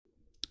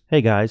Hey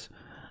guys,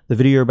 the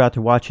video you're about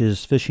to watch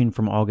is fishing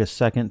from August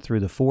 2nd through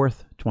the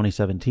 4th,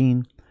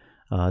 2017.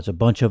 There's a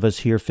bunch of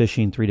us here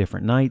fishing 3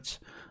 different nights.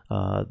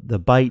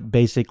 The bite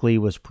basically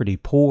was pretty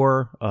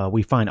poor.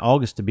 We find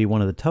August to be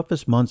one of the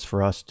toughest months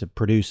for us to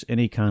produce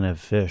any kind of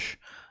fish,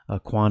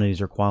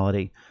 quantities or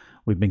quality.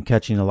 We've been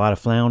catching a lot of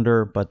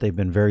flounder, but they've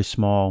been very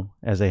small,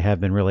 as they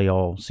have been really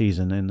all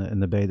season in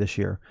the bay this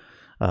year.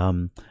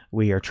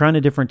 We are trying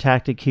a different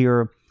tactic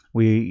here.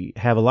 We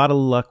have a lot of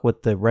luck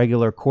with the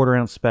regular 1/4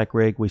 ounce spec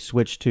rig. We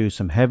switched to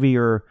some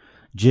heavier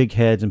jig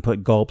heads and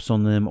put gulps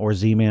on them, or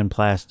Z-Man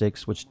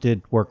plastics, which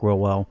did work real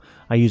well.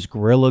 I used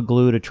Gorilla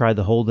Glue to try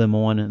to hold them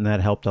on, and that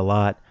helped a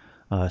lot,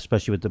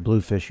 especially with the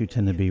bluefish, who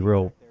tend to be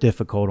real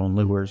difficult on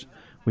lures.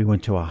 We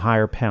went to a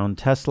higher pound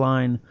test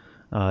line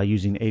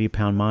using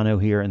 80-pound mono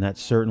here, and that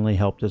certainly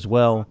helped as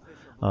well.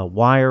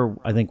 Wire,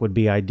 I think, would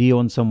be ideal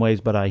in some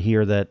ways, but I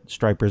hear that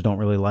stripers don't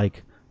really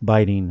like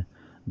biting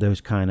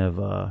those kind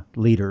of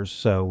leaders,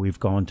 so we've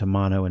gone to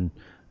mono, and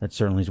that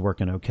certainly is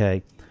working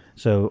okay.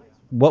 So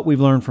what we've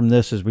learned from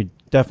this is we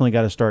definitely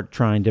got to start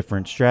trying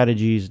different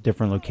strategies,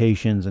 different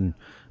locations, and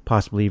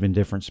possibly even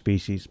different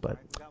species. But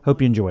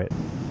hope you enjoy it.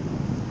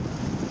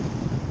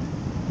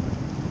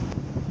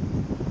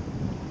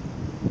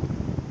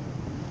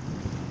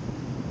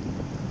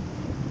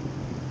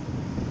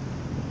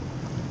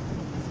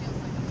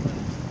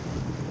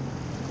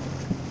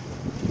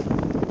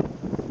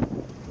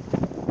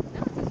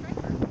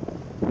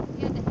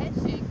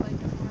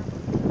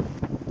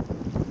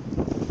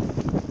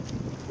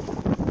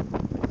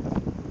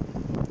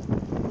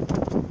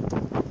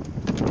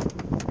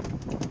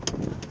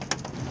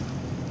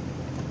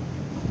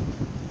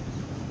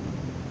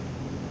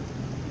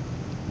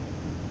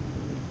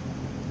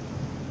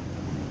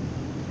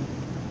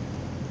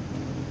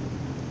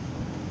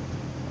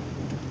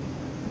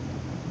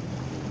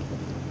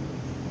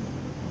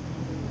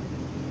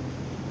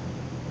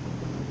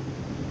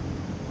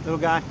 Little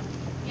guy?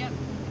 Yep.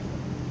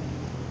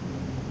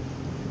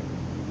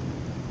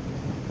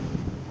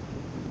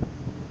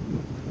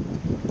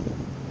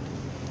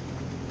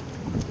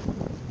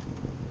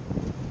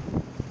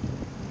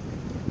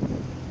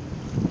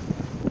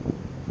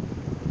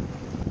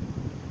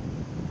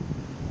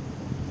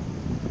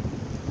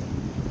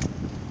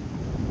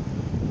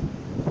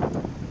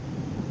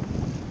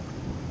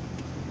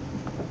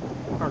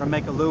 Or to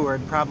make a lure,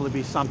 it'd probably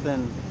be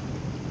something.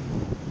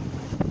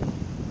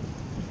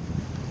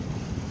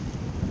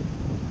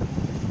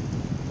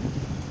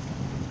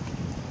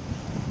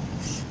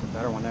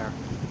 Better one there.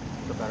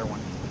 The better one.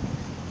 I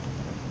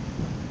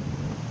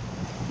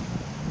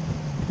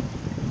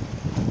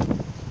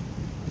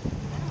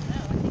don't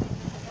know. I think it's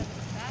just because of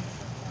the fat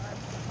so far.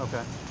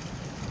 Okay.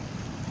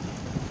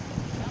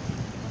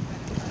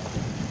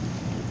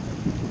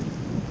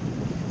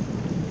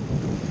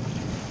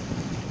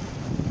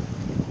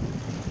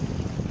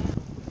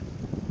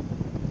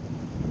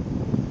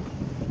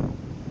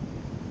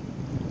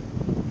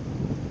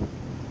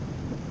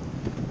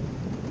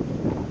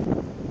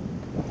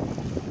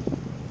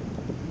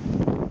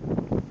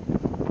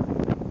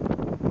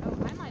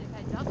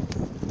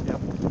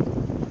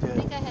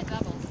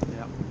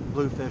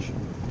 Bluefish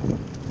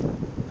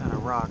and a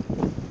rock.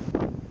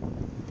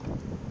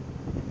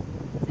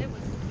 It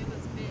was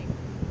big.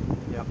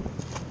 Yep.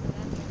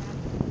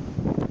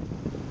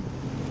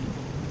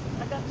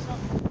 I got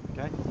something.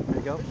 Okay, there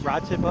you go.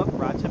 Rod tip up,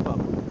 rod tip up.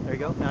 There you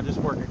go. Now just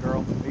work it,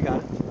 girl. You got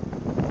it.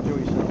 Enjoy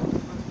yourself.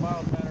 That's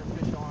wild better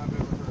fish on I've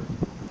ever heard.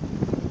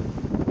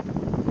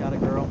 Got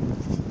it, girl.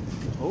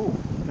 Oh,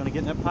 gonna get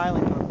in that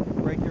piling, gonna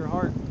break your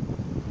heart.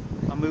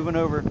 I'm moving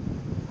over.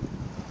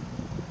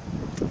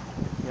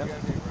 Yep.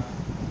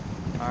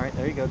 All right,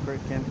 there you go,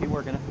 Kim. Keep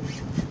working it.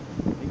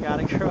 You got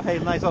it, girl. Hey,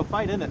 nice little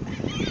fight, isn't it?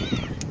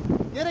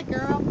 Get it,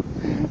 girl.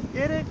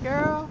 Get it,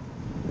 girl.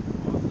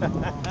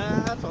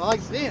 That's what I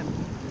like seeing.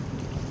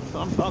 That's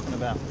what I'm talking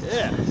about.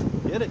 Yeah.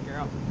 Get it,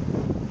 girl.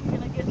 You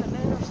gonna get in the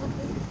net or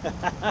something?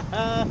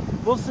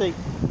 We'll see.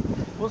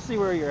 We'll see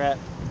where you're at.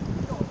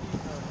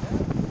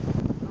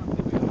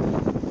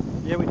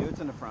 Yeah, we do.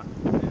 It's in the front.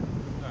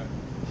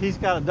 She's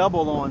got a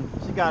double on.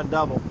 She got a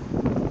double.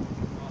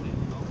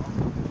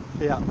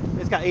 Yeah,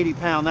 it's got 80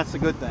 pound. That's a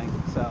good thing.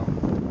 So,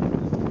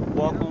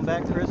 walk on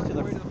back, Chris, to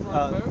the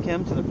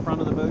Kim, to the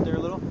front of the boat there a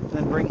little, and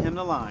then bring him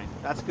to line.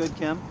 That's good,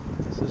 Kim.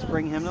 So just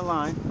bring him to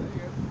line.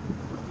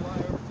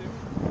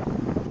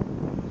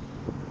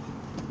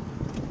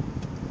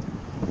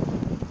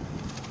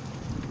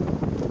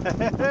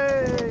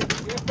 Hey,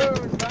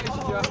 nice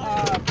job.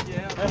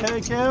 Yeah.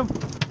 Hey, Kim.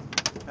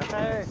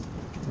 Hey,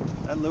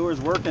 that lure's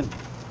working.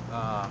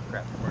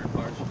 Crap, wearing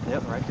parts.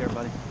 Yep, right there,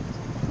 buddy.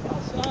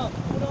 What's up?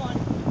 Hold on.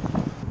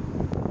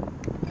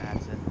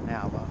 That's it.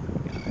 Now, Bob.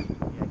 You got it.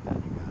 Yeah,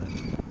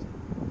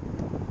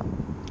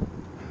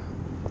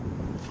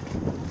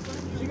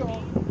 you got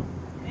it.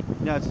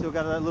 No, it's still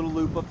got that little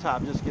loop up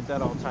top. Just get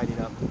that all tidied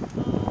up,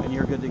 and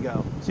you're good to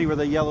go. See where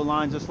the yellow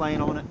line's just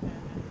laying on it?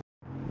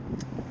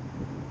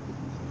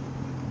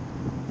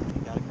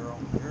 You got it, girl.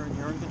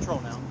 You're in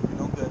control now. You're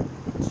doing good.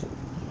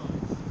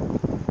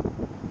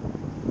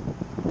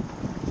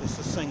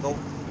 single.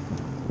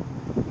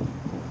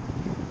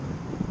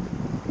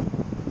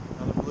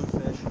 Another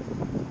bluefish.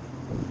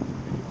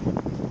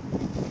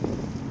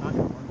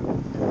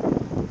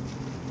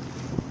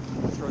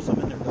 Throw some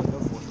in there, Doug. Go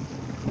for it.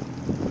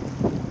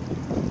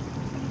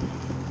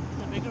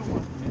 The bigger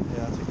one.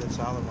 Yeah, that's a good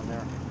solid one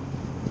there.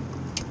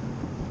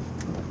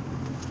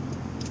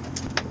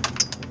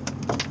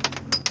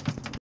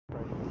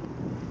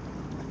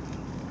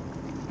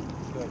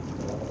 Good.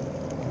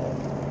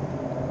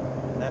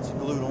 And that's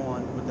glued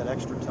on with that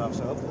extra tough,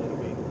 so hopefully it'll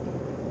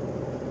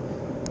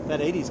be.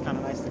 That 80 is kind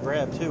of nice to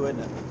grab too, isn't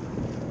it?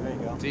 There you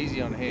go. It's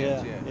easy on the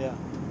hands, yeah. Yeah.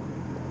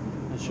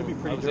 It should be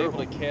pretty I was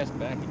durable. able to cast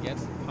back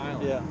against the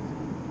piling Yeah.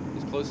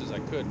 as close as I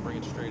could, bring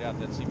it straight out.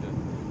 That seemed to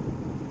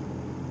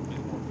be a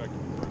more effective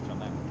approach on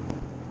that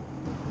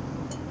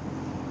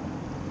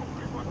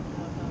one.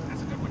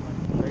 That's a good one.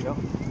 There you go. Nah,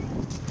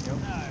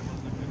 it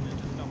wasn't a good one. It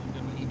just felt like a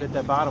good one. Bit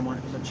that bottom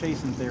one, the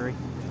chasing theory.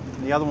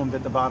 And the other one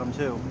bit the bottom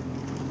too.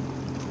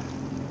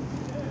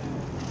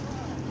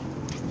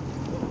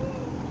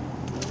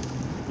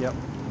 Yep.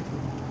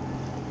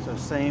 So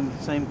same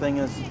thing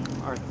as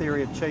our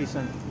theory of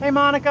chasing. Hey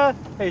Monica!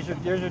 Hey,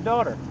 there's your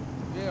daughter.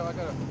 Yeah, I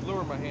got a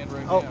lure in my hand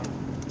right Oh, now.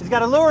 he's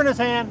got a lure in his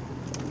hand.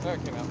 There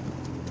it came out.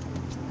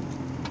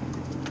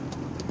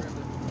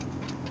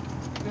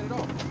 Get it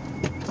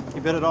off. He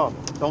bit it off.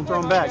 Don't throw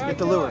him Hey, back. my Get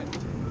the guy, lure. come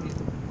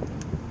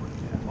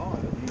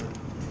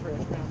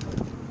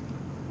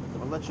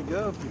I'll let you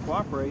go if you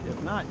cooperate.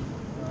 If not,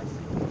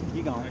 you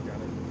on. gone. I got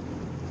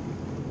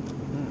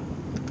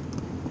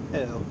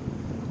it. Hell.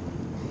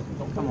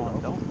 Come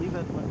on, don't leave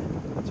it.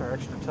 That's our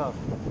extra tough.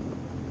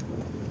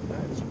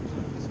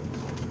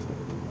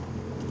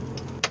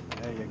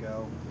 There you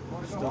go.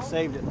 Still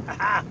saved it.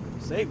 Aha!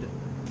 Saved it.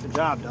 Good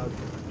job, Doug.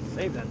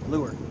 Saved that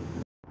lure.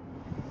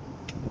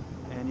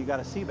 And you got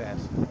a sea bass.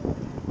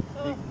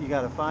 You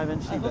got a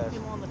 5-inch I sea hooked bass.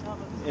 him on the top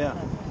of his Yeah.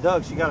 head.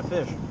 Doug, she got a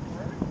fish.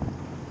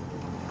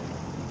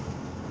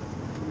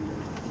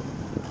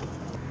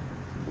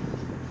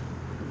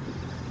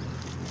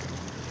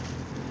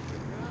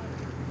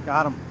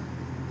 Got him.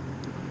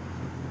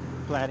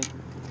 Flatty.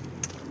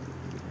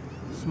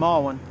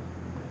 Small one.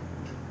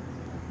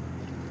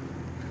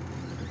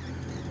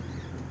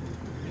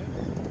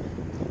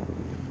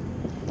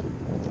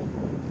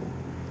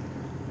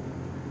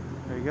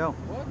 There you go.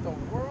 What the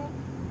world?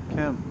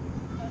 Kim.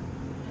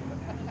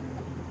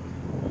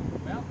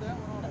 Mount that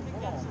one on I the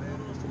think wall, that's the man.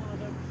 littlest one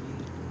I've ever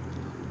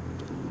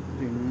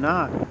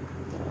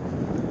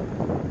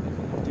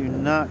seen. Do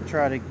not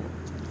try to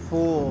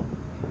fool.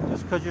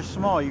 Just because you're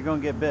small, you're going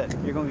to get bit.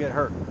 You're going to get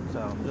hurt. So,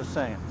 I'm just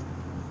saying.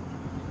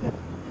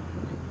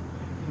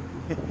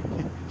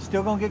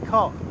 Still going to get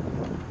caught.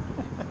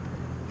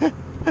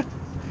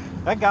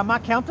 That got my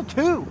count to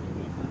 2.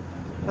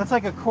 That's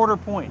like a quarter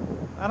point.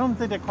 I don't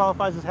think that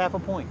qualifies as half a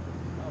point.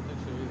 I don't think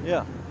so either.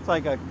 Yeah, it's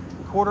like a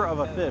quarter of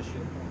a fish.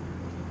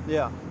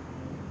 Yeah.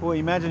 Boy,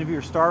 imagine if you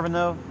were starving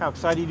though, how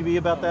excited you'd be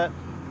about that.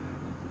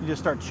 You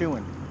just start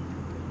chewing.